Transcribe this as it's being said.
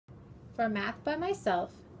For Math by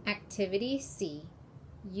Myself, Activity C,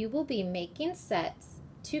 you will be making sets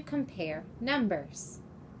to compare numbers.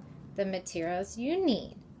 The materials you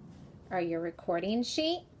need are your recording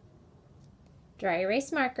sheet, dry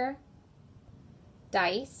erase marker,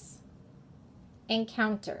 dice, and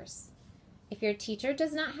counters. If your teacher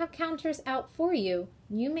does not have counters out for you,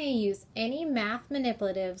 you may use any math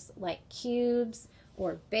manipulatives like cubes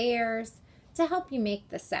or bears to help you make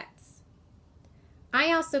the sets.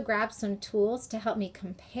 I also grabbed some tools to help me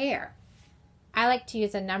compare. I like to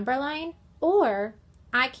use a number line, or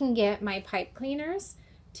I can get my pipe cleaners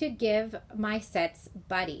to give my sets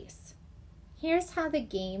buddies. Here's how the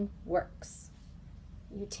game works.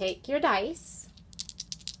 You take your dice,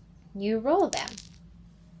 you roll them.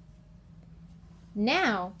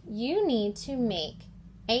 Now you need to make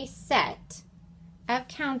a set of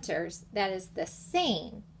counters that is the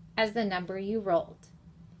same as the number you rolled.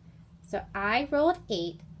 So I rolled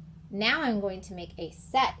 8. Now I'm going to make a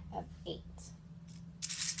set of 8.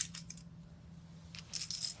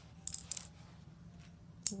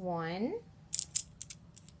 One,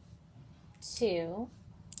 2,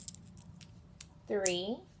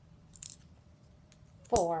 3,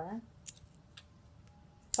 4,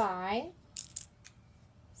 5,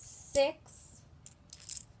 6,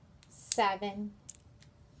 7,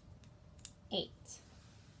 8.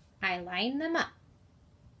 I line them up.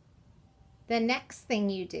 The next thing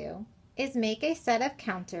you do is make a set of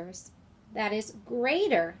counters that is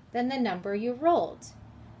greater than the number you rolled.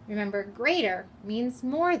 Remember, greater means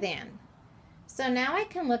more than. So now I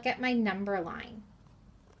can look at my number line.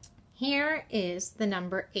 Here is the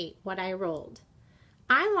number 8, what I rolled.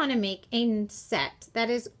 I want to make a set that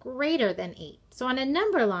is greater than 8. So on a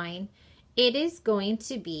number line, it is going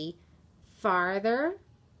to be farther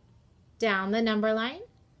down the number line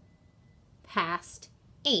past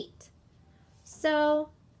 8. So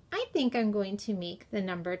I think I'm going to make the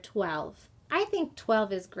number 12. I think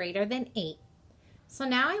 12 is greater than 8. So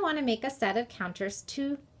now I want to make a set of counters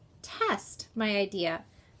to test my idea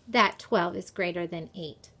that 12 is greater than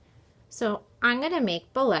 8. So I'm going to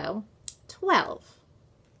make below 12.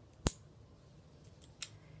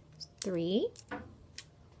 3,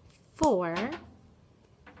 4,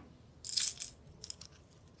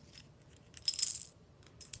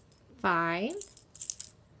 5,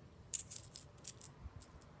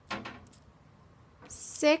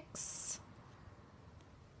 6,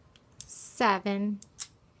 7,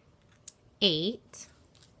 8,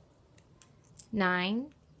 9,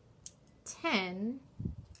 10,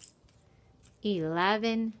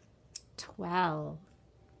 11, 12.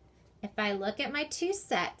 If I look at my two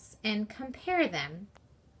sets and compare them,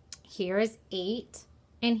 here is 8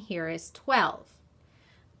 and here is 12.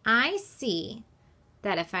 I see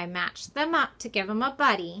that if I match them up to give them a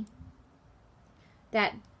buddy,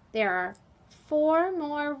 that there are 4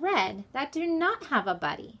 more red that do not have a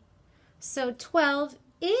buddy. So 12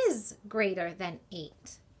 is greater than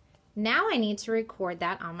 8. Now I need to record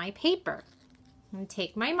that on my paper. I'm going to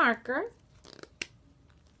take my marker,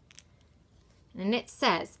 and it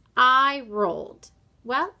says, I rolled.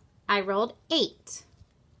 Well, I rolled 8.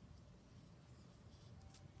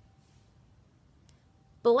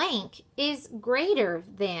 Blank is greater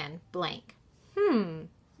than blank.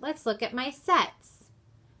 Let's look at my sets.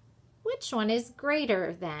 Which one is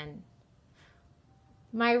greater than?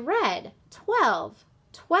 My red, 12.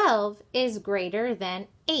 12 is greater than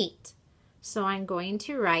 8. So I'm going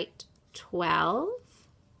to write 12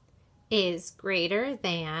 is greater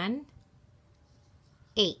than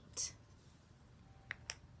 8.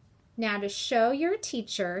 Now to show your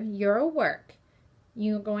teacher your work,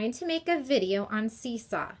 you're going to make a video on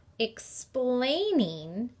Seesaw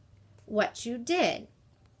explaining what you did.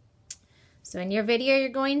 So in your video, you're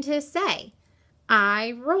going to say,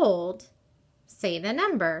 I rolled, say the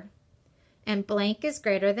number, and blank is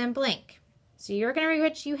greater than blank. So you're going to read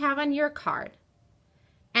what you have on your card,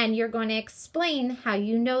 and you're going to explain how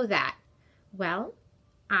you know that. Well,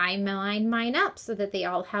 I line mine up so that they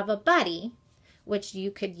all have a buddy, which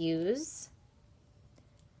you could use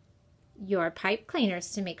your pipe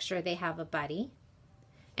cleaners to make sure they have a buddy.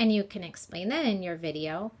 And you can explain that in your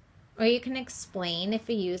video, or you can explain if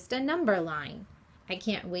you used a number line. I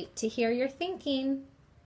can't wait to hear your thinking.